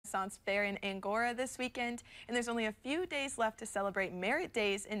Renaissance Fair in Angora this weekend, and there's only a few days left to celebrate Merit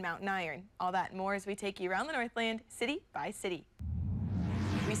Days in Mountain Iron. All that and more as we take you around the Northland, city by city.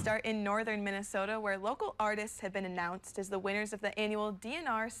 We start in northern Minnesota, where local artists have been announced as the winners of the annual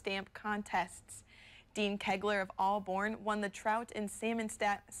DNR stamp contests. Dean Kegler of Allborn won the Trout and Salmon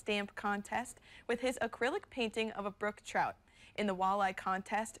Stamp Contest with his acrylic painting of a brook trout. In the walleye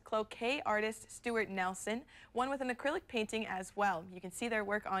contest, cloquet artist Stuart Nelson won with an acrylic painting as well. You can see their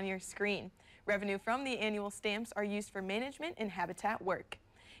work on your screen. Revenue from the annual stamps are used for management and habitat work.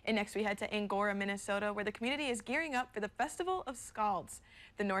 And next we head to Angora, Minnesota, where the community is gearing up for the Festival of Scalds.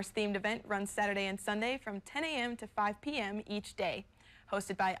 The Norse-themed event runs Saturday and Sunday from 10 a.m. to 5 p.m. each day.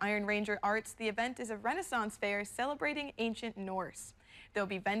 Hosted by Iron Ranger Arts, the event is a Renaissance fair celebrating ancient Norse. There will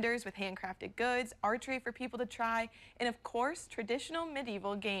be vendors with handcrafted goods, archery for people to try, and of course, traditional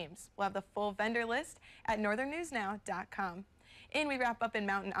medieval games. We'll have the full vendor list at northernnewsnow.com. And we wrap up in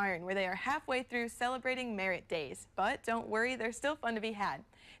Mountain Iron, where they are halfway through celebrating Merit Days. But don't worry, there's still fun to be had.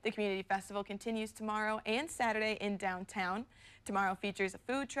 The community festival continues tomorrow and Saturday in downtown. Tomorrow features a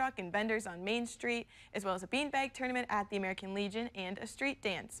food truck and vendors on Main Street, as well as a beanbag tournament at the American Legion and a street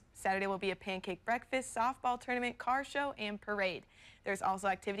dance. Saturday will be a pancake breakfast, softball tournament, car show, and parade. There's also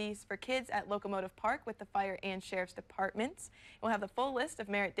activities for kids at Locomotive Park with the fire and sheriff's departments. We'll have the full list of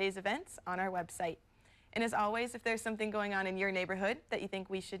Merit Days events on our website. And as always, if there's something going on in your neighborhood that you think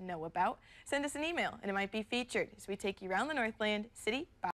we should know about, send us an email and it might be featured as we take you around the Northland, city by